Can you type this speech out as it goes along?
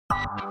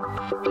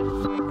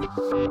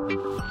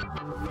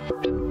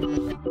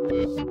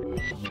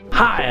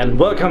Hi and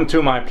welcome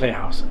to my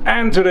playhouse,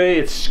 and today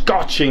it's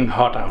scorching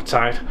hot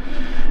outside.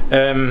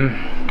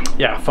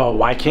 Yeah, for a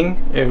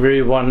Viking,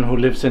 everyone who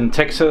lives in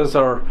Texas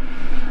or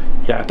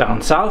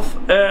down south,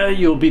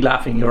 you'll be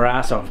laughing your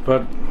ass off,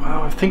 but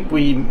I think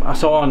I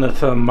saw on the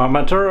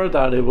thermometer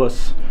that it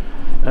was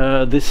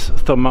this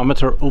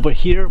thermometer over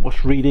here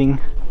was reading.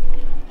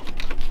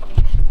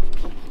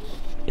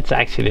 It's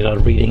actually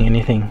not reading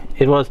anything.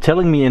 It was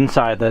telling me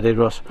inside that it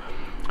was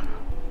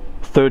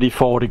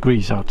 34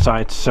 degrees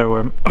outside,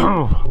 so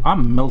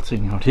I'm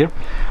melting out here.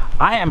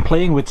 I am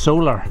playing with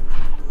solar,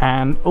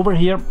 and over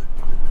here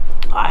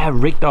I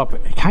have rigged up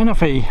kind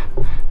of a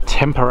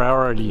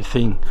temporary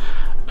thing.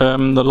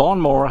 The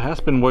lawnmower has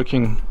been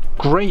working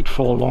great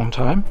for a long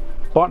time,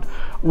 but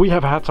we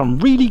have had some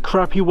really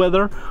crappy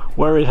weather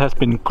where it has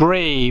been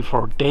gray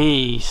for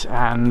days,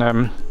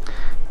 and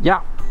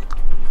yeah,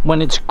 when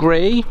it's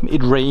gray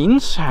it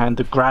rains and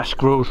the grass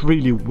grows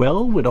really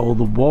well with all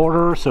the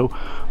water, so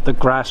the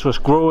grass was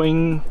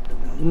growing,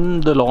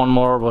 the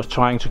lawnmower was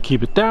trying to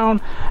keep it down,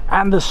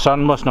 and the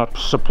sun was not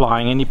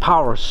supplying any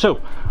power,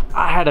 so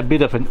I had a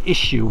bit of an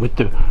issue with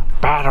the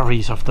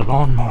batteries of the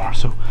lawnmower.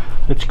 So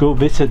let's go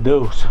visit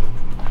those.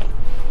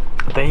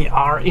 They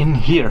are in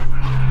here.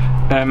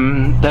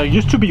 There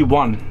used to be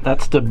one,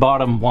 that's the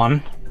bottom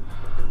one.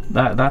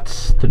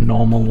 That's the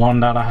normal one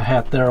that I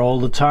had there all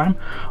the time,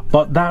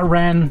 but that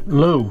ran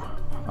low.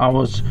 I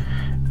was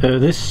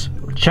this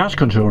charge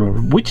controller,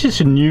 which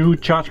is a new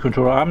charge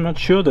controller. I'm not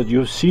sure that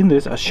you've seen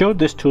this. I showed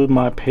this to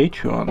my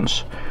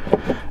Patreons,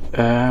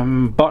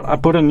 but I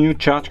put a new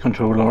charge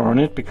controller on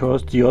it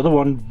because the other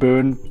one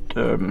burned,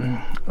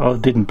 or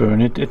didn't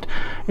burn it.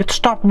 It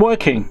stopped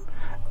working.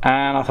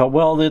 And I thought,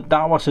 well,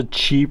 that was a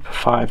cheap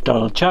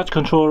 $5 charge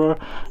controller.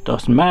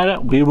 Doesn't matter,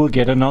 we will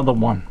get another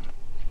one.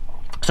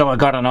 So I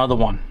got another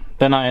one.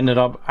 Then I ended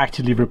up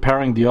actually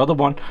repairing the other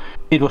one.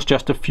 It was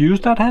just a fuse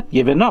that had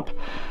given up.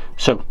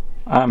 So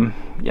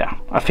yeah,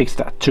 I fixed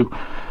that too.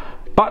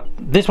 But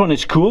this one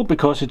is cool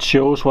because it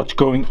shows what's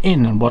going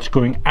in and what's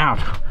going out.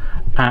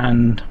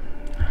 And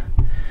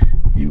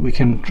we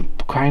can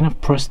kind of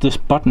press this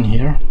button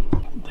here.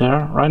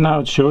 There, right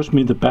now it shows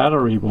me the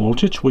battery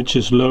voltage, which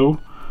is low.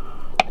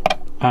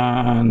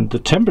 And the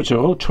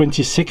temperature,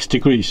 26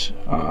 degrees.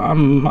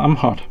 I'm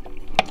hot.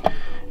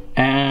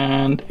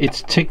 And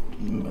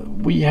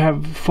we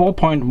have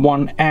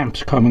 4.1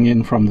 amps coming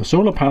in from the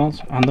solar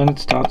panels, and then it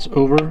starts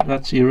over.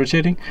 That's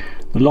irritating.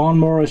 The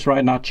lawnmower is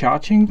right now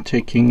charging,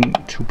 taking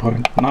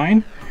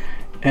 2.9.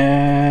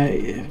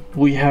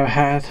 We have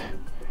had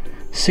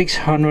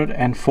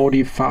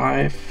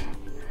 645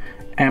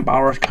 amp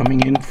hours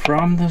coming in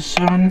from the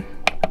sun.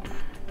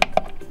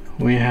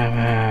 We have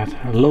had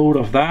a load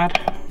of that.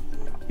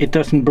 It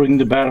doesn't bring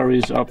the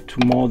batteries up to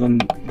more than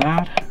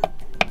that.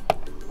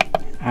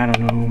 I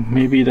don't know,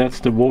 maybe that's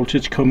the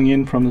voltage coming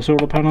in from the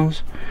solar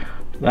panels.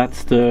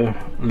 That's the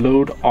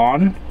load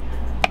on,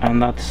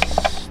 and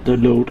that's the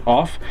load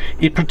off.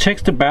 It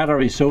protects the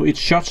battery, so it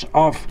shuts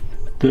off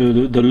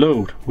the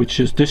load, which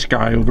is this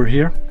guy over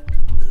here.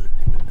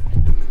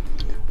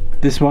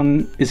 This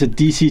one is a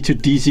DC to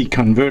DC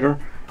converter.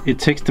 It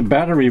takes the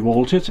battery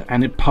voltage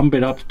and it pumps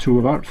it up to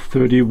about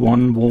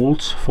 31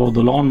 volts for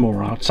the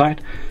lawnmower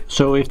outside.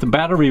 So if the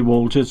battery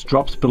voltage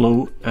drops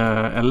below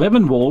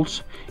 11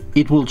 volts,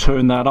 it will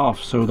turn that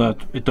off so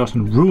that it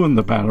doesn't ruin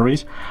the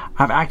batteries.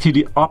 I've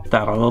actually upped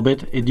that a little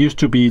bit. It used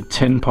to be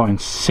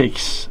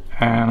 10.6,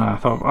 and I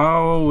thought,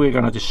 oh, we're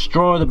gonna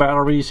destroy the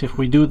batteries if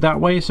we do it that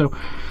way. So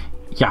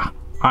yeah,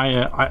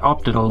 I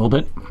upped it a little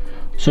bit.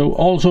 So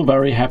also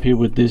very happy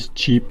with this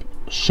cheap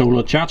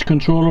solar charge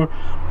controller.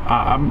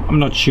 I'm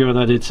not sure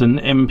that it's an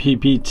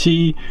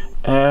MPPT,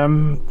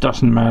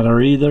 doesn't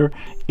matter either.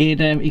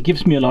 It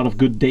gives me a lot of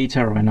good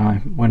data when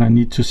I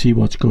need to see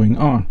what's going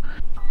on.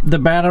 The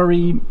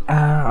battery,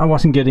 I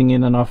wasn't getting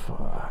in enough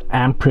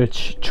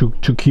amperage to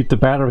keep the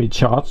battery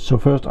charged, so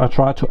first I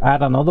tried to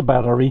add another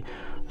battery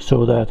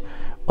so that,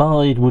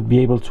 well, it would be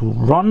able to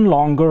run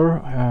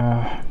longer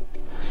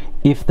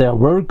if there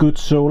were good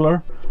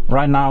solar.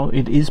 Right now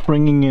it is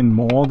bringing in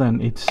more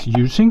than it's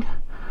using,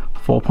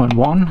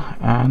 4.1,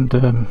 and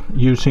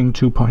using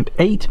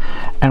 2.8,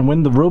 and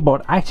when the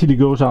robot actually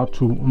goes out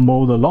to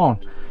mow the lawn,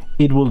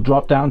 it will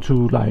drop down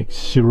to like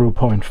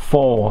 0.4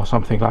 or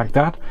something like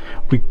that.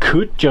 We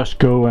could just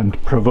go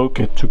and provoke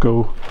it to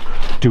go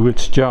do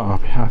its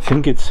job. I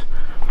think it's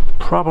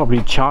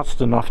probably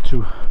charged enough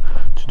to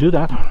do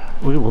that.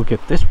 We will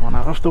get this one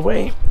out of the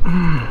way.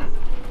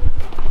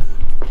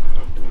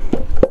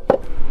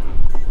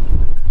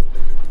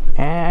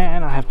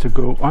 And I have to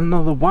go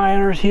under the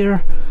wires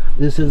here.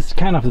 This is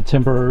kind of the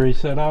temporary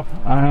setup.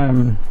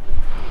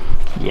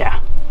 Yeah,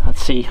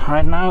 let's see.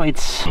 Right now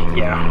it's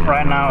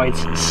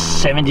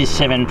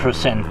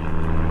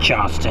 77%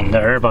 charged in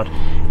there, but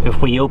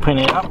if we open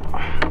it up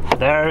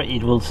there,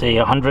 it will say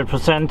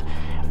 100%,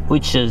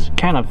 which is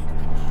kind of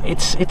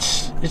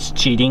it's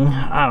cheating.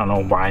 I don't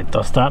know why it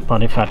does that,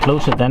 but if I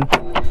close it, then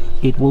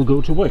it will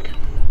go to work.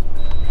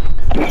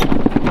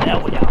 There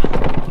we are.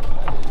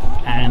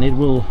 and it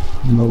will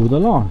mow the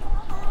lawn.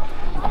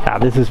 Yeah,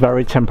 this is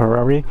very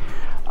temporary.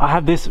 I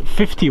have this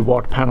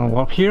 50-watt panel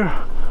up here,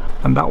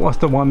 and that was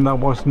the one that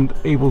wasn't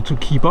able to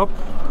keep up.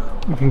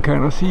 You can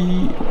kind of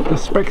see the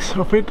specs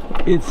of it.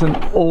 It's an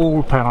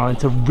old panel,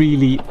 it's a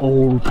really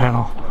old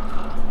panel.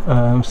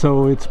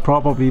 So it's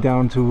probably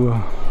down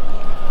to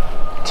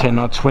 10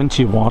 or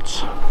 20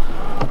 watts.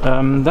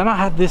 Then I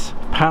had this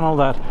panel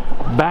that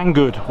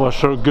Banggood was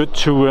so good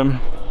to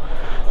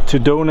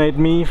donate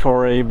me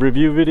for a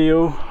review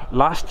video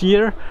last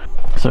year.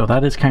 So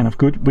that is kind of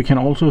good. We can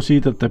also see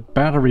that the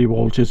battery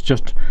voltage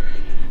just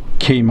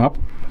came up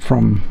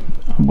from,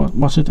 what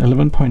was it,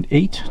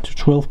 11.8 to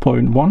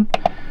 12.1.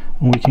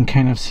 And we can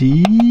kind of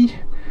see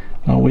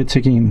now we're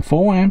taking in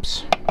 4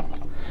 amps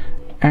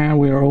and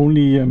we're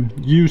only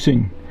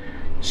using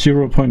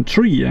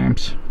 0.3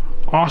 amps.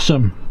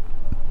 Awesome.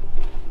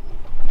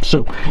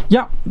 So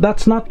yeah,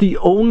 that's not the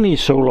only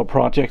solar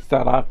project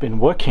that I've been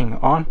working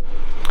on.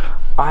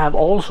 I have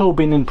also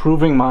been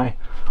improving my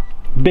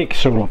big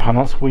solar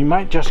panels. We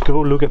might just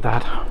go look at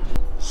that.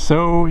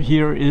 So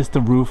here is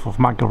the roof of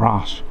my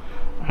garage,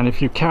 and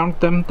if you count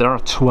them, there are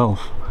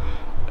 12.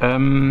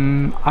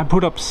 I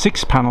put up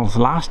 6 panels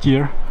last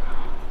year.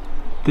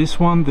 This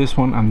one, this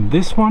one, and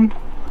this one.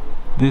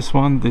 This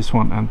one, this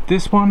one, and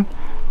this one.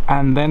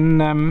 And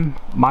then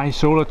my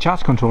solar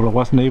charge controller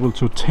wasn't able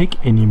to take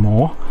any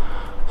more.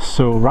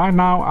 So right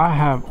now I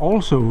have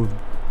also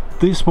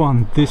this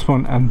one,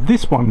 and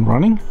this one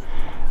running.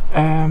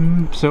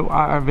 So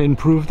I've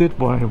improved it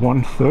by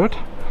 1/3,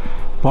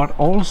 but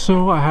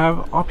also I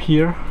have up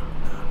here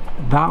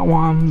that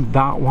one,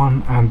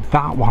 and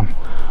that one,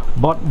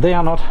 but they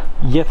are not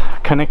yet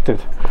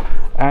connected,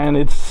 and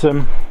it's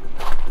a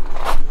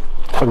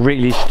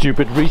really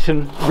stupid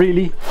reason,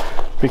 really,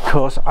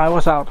 because I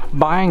was out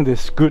buying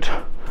this good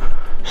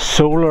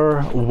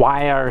solar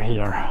wire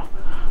here,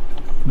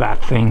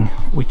 that thing,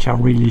 which I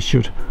really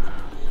should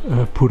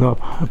put up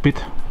a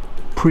bit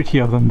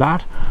prettier than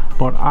that,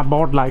 but I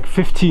bought like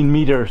 15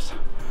 meters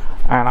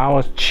and I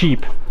was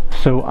cheap,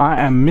 so I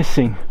am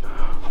missing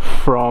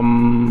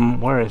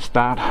from, where is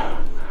that?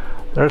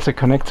 There's a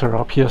connector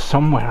up here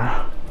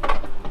somewhere.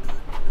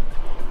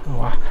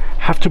 Oh, I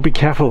have to be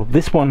careful.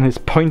 This one is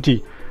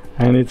pointy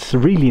and it's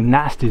really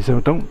nasty,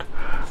 so don't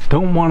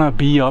want to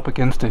be up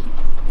against it.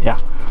 Yeah,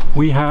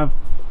 we have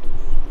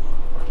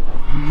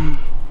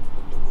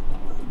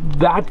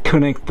that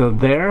connector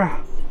there.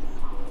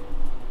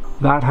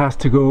 That has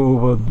to go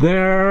over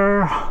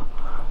there,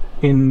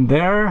 in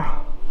there,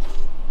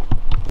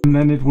 and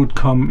then it would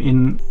come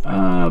in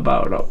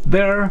about up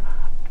there,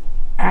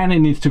 and it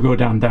needs to go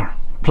down there.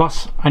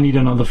 Plus I need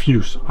another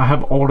fuse. I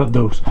have ordered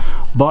those,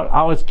 but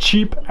I was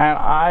cheap and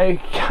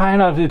I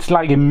kind of, it's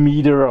like a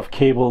meter of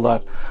cable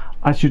that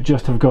I should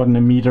just have gotten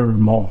a meter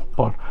more,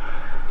 but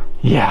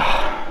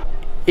yeah,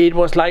 it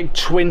was like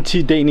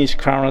 20 Danish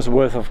kroners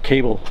worth of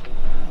cable,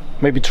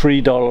 maybe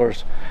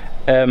 $3,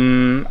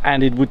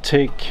 and it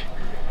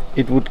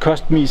would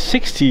cost me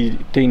 60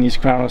 Danish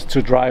kroners to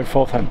drive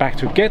forth and back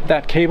to get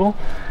that cable,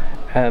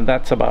 and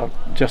that's about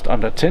just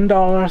under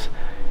 $10.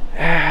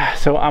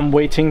 So I'm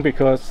waiting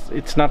because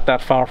it's not that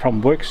far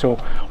from work, so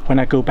when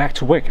I go back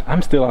to work,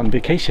 I'm still on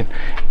vacation,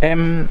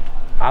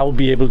 I'll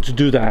be able to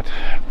do that.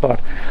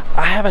 But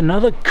I have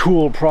another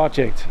cool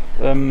project.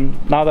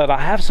 Now that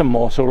I have some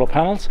more solar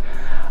panels,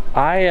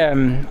 I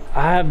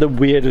have the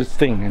weirdest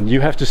thing, and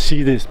you have to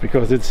see this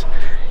because it's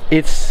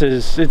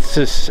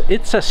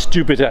as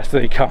stupid as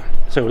they come.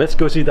 So let's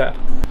go see that.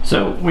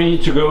 So we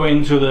need to go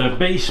into the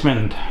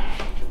basement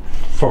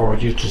for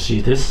you to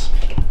see this.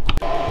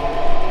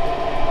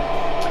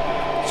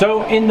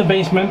 So in the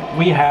basement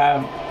I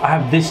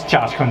have this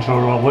charge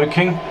controller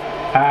working,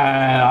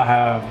 and I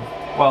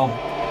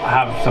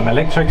have some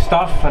electric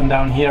stuff, and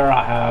down here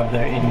I have the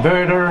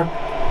inverter,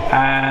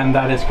 and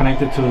that is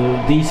connected to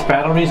these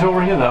batteries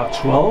over here. There are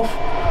 12.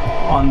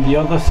 On the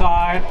other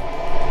side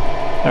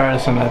there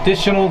is an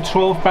additional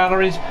 12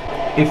 batteries.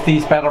 If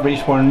these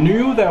batteries were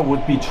new, there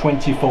would be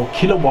 24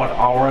 kilowatt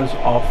hours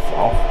of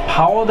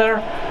power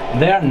there.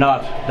 They're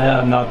not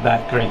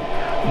that great.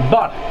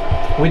 But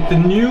with the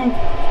new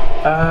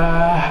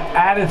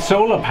added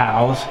solar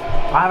panels,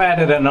 I've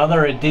added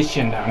another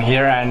addition down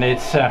here, and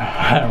it's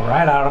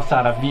right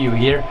outside of view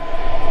here.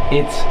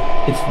 It's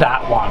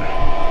that one.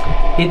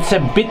 It's a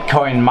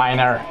Bitcoin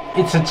miner.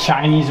 It's a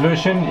Chinese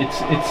version.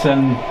 It's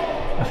an,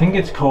 I think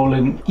it's called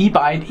an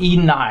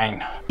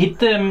Ebit-E9.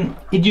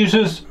 It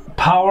uses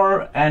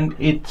power and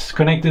it's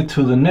connected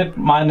to the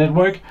my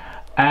network,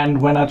 and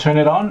when I turn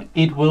it on,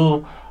 it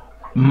will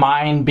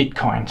mine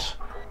bitcoins.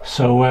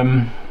 So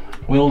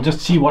we'll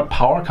just see what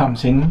power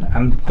comes in,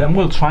 and then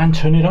we'll try and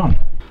turn it on.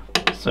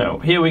 So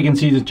here we can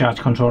see the charge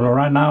controller.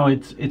 Right now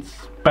its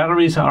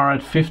batteries are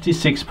at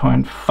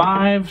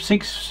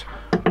 56.56.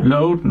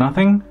 Load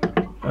nothing.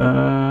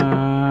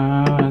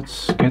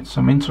 Let's get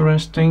some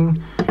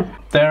interesting.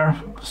 There,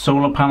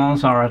 solar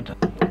panels are at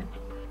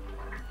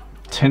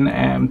 10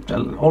 amps,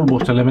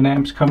 almost 11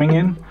 amps coming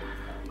in.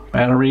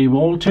 Battery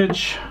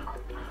voltage,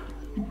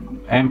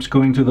 amps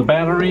going to the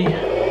battery,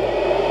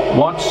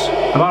 watts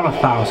About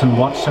 1,000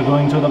 watts are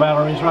going to the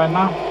batteries right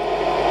now.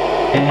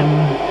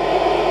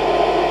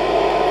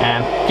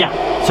 And yeah,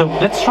 so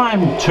let's try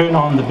and turn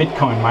on the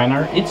Bitcoin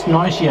miner. It's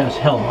noisy as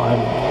hell,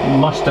 I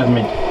must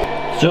admit.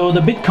 So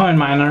the Bitcoin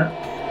miner,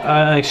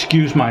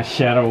 excuse my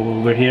shadow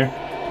over here,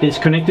 is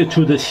connected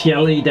to the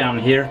Shelly down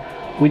here,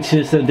 which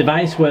is a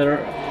device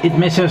where it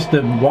measures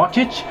the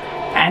wattage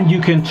and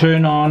you can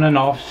turn on and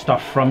off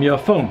stuff from your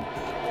phone.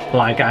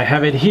 Like I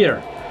have it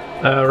here.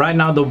 Right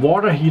now the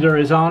water heater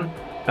is on.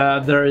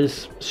 There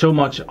is so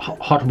much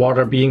hot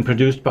water being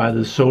produced by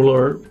the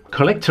solar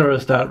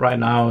collectors that right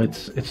now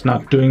it's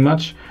not doing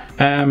much.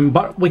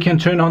 But we can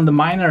turn on the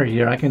miner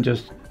here. I can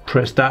just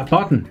press that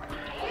button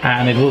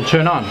and it will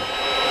turn on.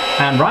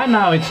 And right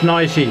now it's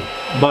noisy,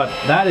 but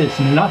that is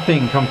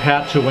nothing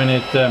compared to when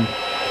it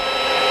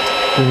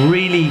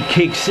really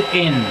kicks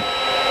in.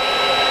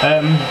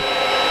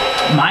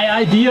 My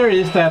idea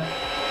is that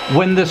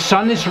when the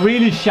sun is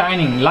really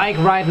shining, like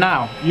right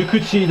now, you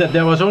could see that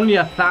there was only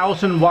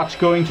 1,000 watts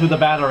going to the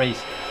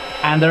batteries,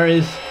 and there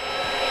is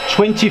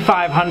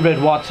 2,500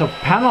 watts of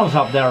panels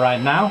up there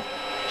right now.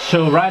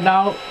 So right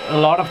now a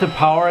lot of the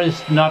power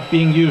is not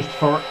being used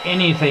for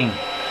anything.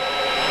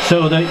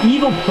 So the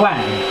evil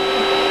plan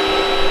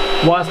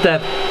was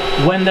that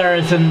when there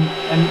is an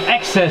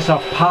excess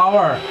of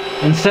power,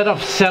 instead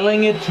of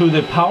selling it to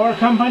the power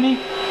company,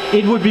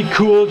 it would be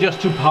cool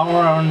just to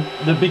power on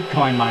the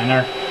Bitcoin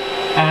miner.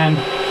 And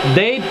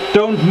they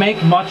don't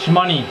make much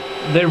money,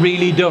 they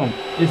really don't.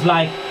 It's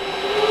like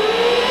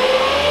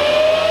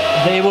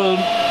they will,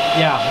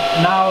 yeah,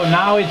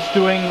 now it's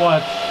doing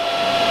what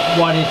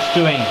it's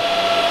doing.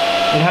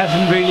 It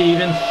hasn't really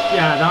even,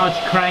 yeah, now it's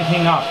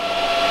cranking up.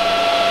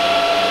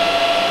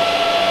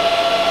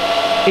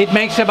 It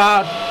makes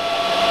about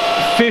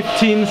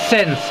 15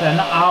 cents an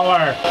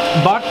hour,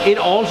 but it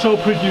also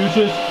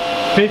produces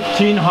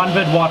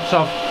 1,500 watts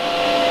of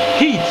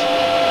heat.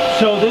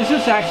 So this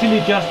is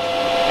actually just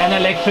an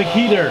electric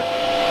heater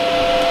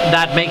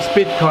that makes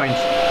bitcoins.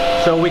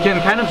 So we can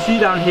kind of see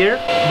down here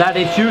that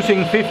it's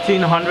using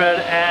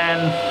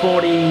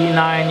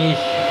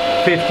 1,549-ish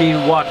 50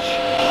 watts,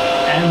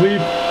 and we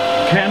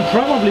can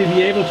probably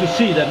be able to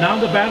see that now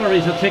the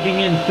batteries are taking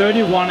in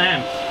 31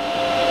 amps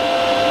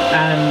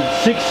and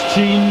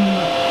 16,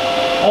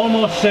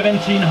 almost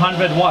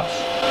 1,700 watts.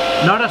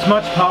 Not as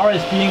much power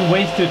is being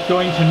wasted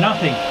going to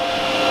nothing.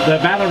 The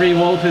battery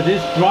voltage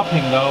is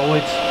dropping though.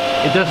 It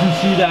doesn't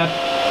see that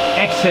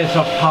excess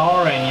of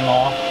power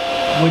anymore,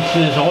 which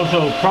is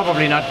also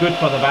probably not good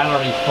for the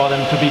batteries for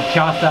them to be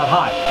charged that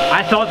high.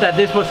 I thought that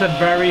this was a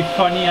very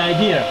funny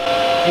idea.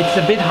 It's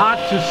a bit hard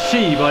to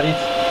see, but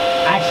it's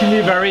actually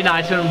very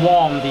nice and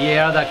warm, the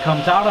air that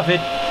comes out of it.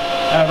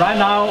 Right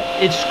now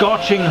it's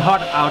scorching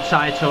hot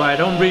outside, so I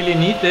don't really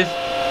need this,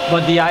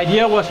 but the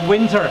idea was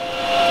winter.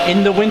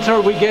 In the winter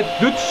we get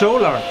good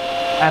solar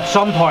at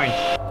some point.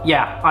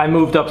 Yeah, I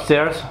moved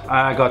upstairs.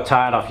 I got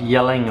tired of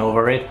yelling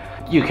over it.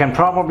 You can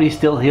probably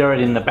still hear it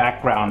in the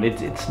background.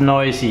 It's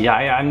noisy.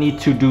 I need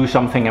to do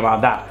something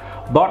about that.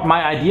 But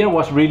my idea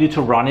was really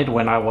to run it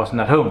when I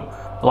wasn't at home.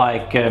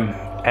 Like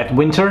at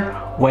winter,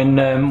 when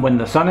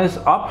the sun is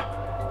up,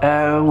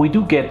 we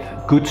do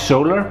get good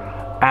solar,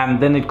 and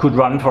then it could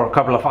run for a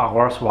couple of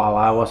hours while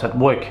I was at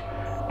work,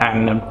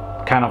 and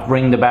kind of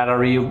bring the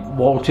battery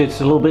voltage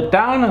a little bit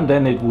down, and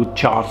then it would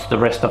charge the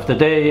rest of the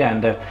day,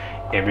 and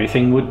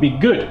everything would be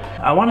good.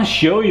 I want to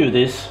show you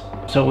this.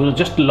 So we'll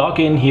just log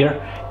in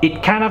here.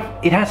 It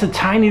has a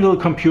tiny little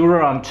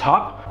computer on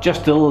top,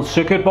 just a little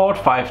circuit board,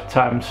 5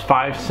 x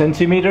 5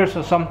 centimeters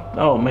or something.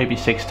 Oh, maybe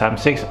 6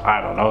 x 6,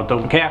 I don't know,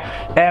 don't care.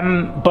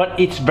 But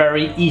it's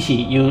very easy.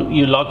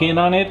 You log in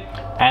on it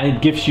and it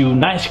gives you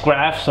nice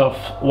graphs of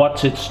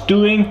what it's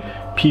doing.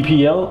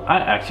 PPL, I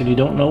actually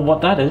don't know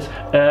what that is,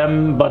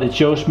 but it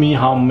shows me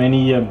how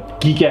many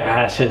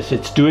gigahashes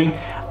it's doing.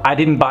 I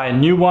didn't buy a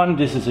new one,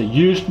 this is a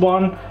used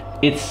one.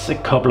 It's a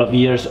couple of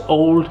years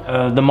old.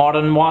 The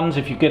modern ones,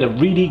 if you get a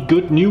really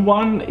good new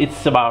one,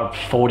 it's about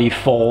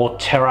 44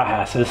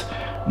 terahashes.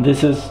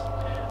 This is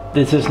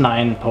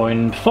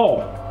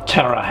 9.4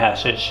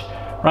 terahashes.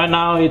 Right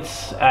now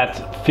it's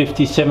at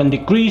 57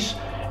 degrees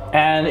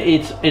and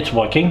it's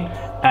working.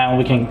 And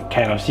we can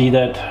kind of see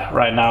that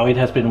right now it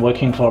has been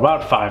working for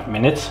about 5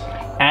 minutes.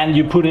 And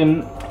you put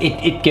in,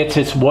 it gets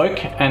its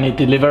work and it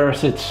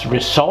delivers its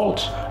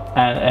result,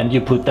 and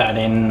you put that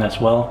in as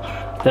well.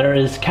 There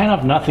is kind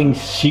of nothing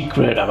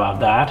secret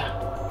about that.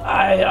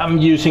 I'm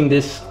using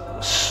this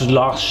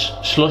slush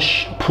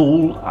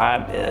pool.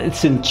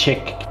 It's in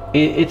Czech.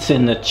 It's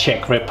in the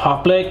Czech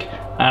Republic,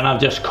 and I've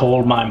just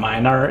called my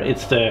miner.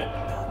 It's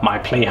my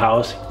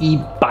PlayHouse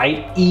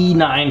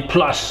Ebit-E9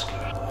 Plus,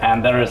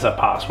 and there is a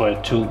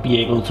password to be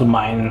able to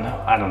mine.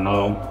 I don't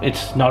know.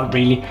 It's not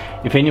really.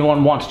 If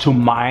anyone wants to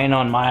mine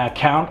on my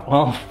account,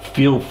 well,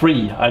 feel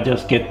free. I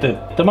just get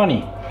the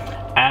money.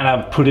 And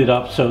I've put it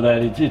up so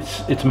that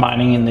it's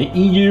mining in the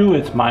EU,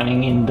 it's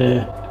mining in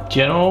the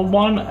general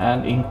one,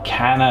 and in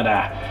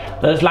Canada.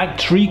 There's like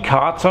 3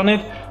 cards on it,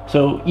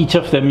 so each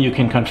of them you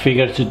can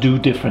configure to do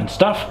different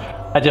stuff.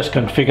 I just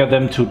configure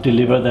them to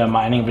deliver their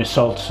mining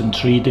results in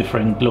 3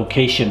 different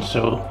locations.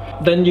 So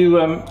then you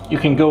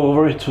can go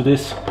over to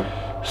this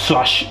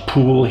slush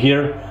pool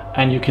here,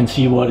 and you can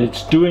see what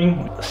it's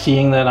doing.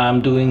 Seeing that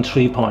I'm doing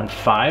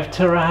 3.5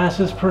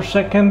 terahashes per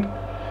second,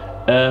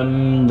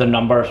 the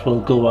numbers will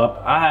go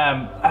up.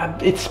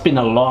 It's been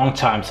a long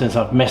time since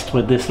I've messed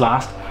with this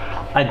last.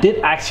 I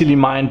did actually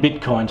mine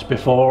bitcoins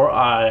before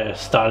I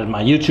started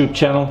my YouTube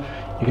channel.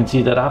 You can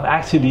see that I've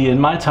actually in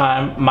my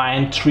time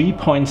mined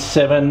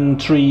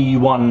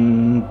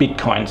 3.731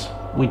 bitcoins,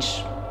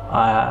 which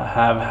I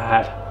have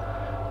had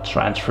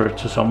transferred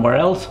to somewhere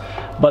else.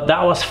 But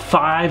that was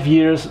 5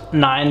 years,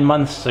 9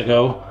 months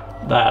ago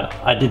that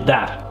I did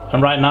that.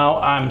 And right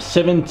now I'm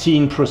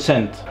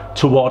 17%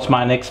 towards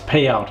my next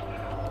payout.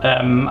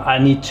 I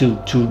need to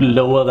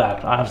lower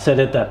that. I've said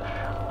it that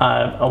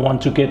I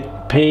want to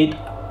get paid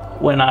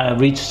when I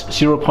reach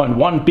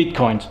 0.1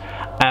 bitcoins,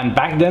 and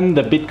back then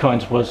the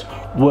bitcoins was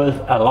worth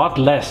a lot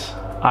less.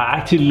 I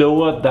actually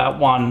lowered that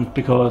one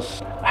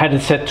because I had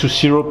it set to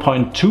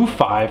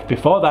 0.25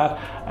 before that,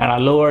 and I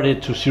lowered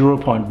it to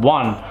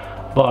 0.1.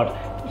 But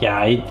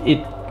yeah,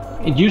 it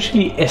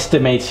usually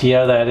estimates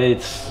here that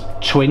it's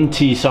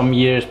 20 some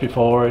years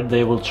before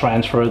they will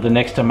transfer the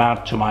next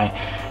amount to my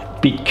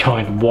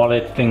Bitcoin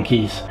wallet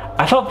thingies.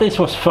 I thought this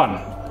was fun,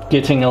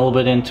 getting a little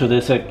bit into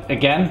this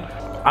again.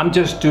 I'm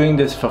just doing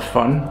this for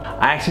fun.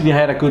 I actually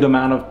had a good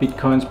amount of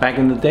bitcoins back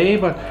in the day,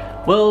 but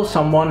well,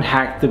 someone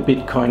hacked the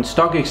Bitcoin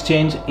stock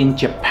exchange in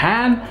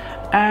Japan,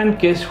 and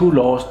guess who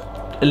lost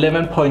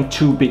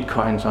 11.2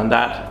 bitcoins on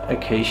that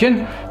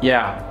occasion?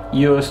 Yeah,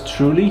 yours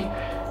truly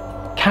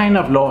kind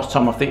of lost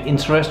some of the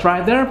interest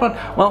right there, but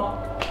well,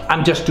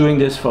 I'm just doing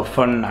this for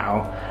fun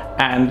now.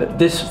 And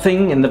this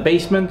thing in the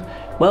basement,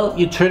 well,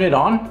 you turn it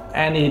on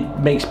and it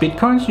makes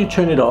bitcoins, you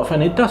turn it off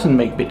and it doesn't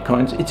make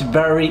bitcoins. It's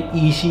very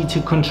easy to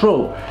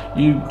control.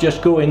 You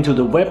just go into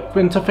the web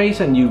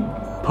interface and you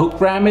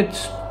program it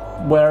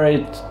where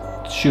it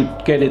should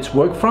get its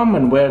work from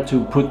and where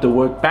to put the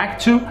work back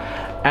to.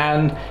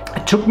 And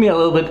it took me a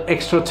little bit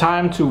extra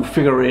time to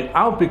figure it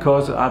out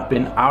because I've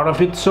been out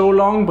of it so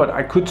long, but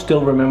I could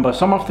still remember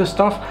some of the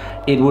stuff.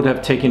 It would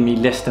have taken me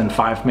less than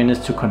 5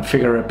 minutes to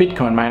configure a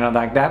Bitcoin miner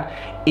like that.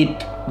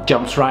 It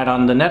jumps right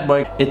on the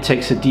network, it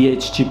takes a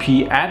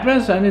DHCP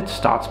address and it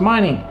starts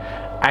mining.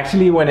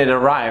 Actually, when it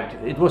arrived,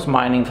 it was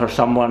mining for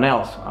someone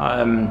else.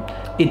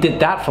 It did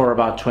that for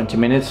about 20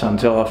 minutes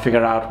until I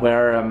figured out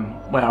where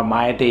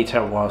my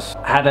data was.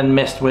 I hadn't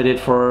messed with it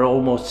for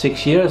almost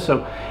 6 years,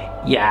 so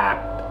yeah,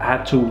 I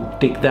had to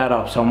dig that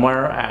up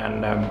somewhere,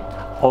 and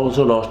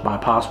also lost my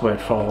password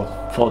for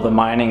the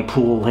mining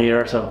pool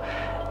here, so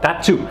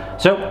that too.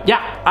 So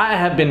yeah, I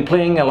have been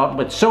playing a lot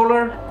with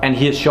solar, and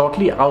here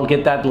shortly I'll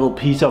get that little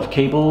piece of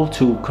cable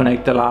to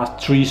connect the last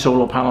 3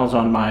 solar panels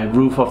on my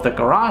roof of the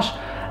garage,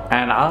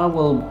 and I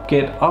will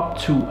get up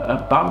to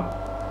about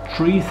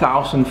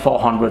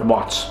 3,400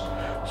 watts.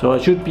 So I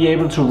should be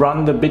able to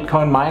run the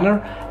Bitcoin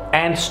miner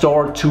and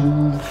store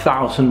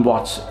 2,000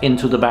 watts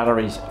into the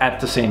batteries at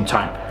the same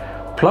time.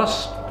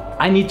 Plus,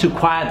 I need to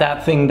quiet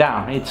that thing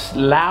down. It's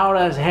loud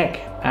as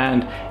heck,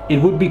 and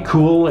it would be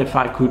cool if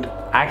I could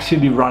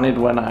actually run it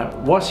when I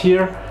was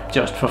here,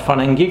 just for fun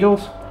and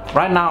giggles.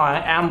 Right now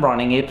I am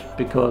running it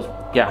because,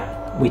 yeah,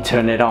 we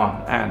turn it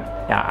on, and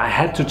yeah, I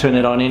had to turn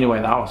it on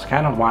anyway. That was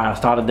kind of why I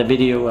started the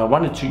video. I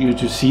wanted you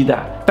to see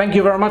that. Thank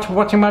you very much for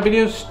watching my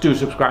videos. Do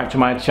subscribe to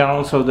my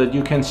channel so that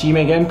you can see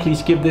me again.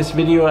 Please give this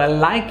video a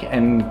like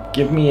and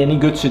give me any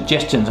good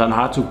suggestions on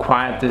how to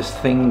quiet this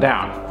thing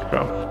down.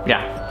 So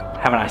yeah,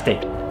 have a nice day.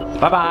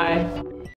 Bye bye.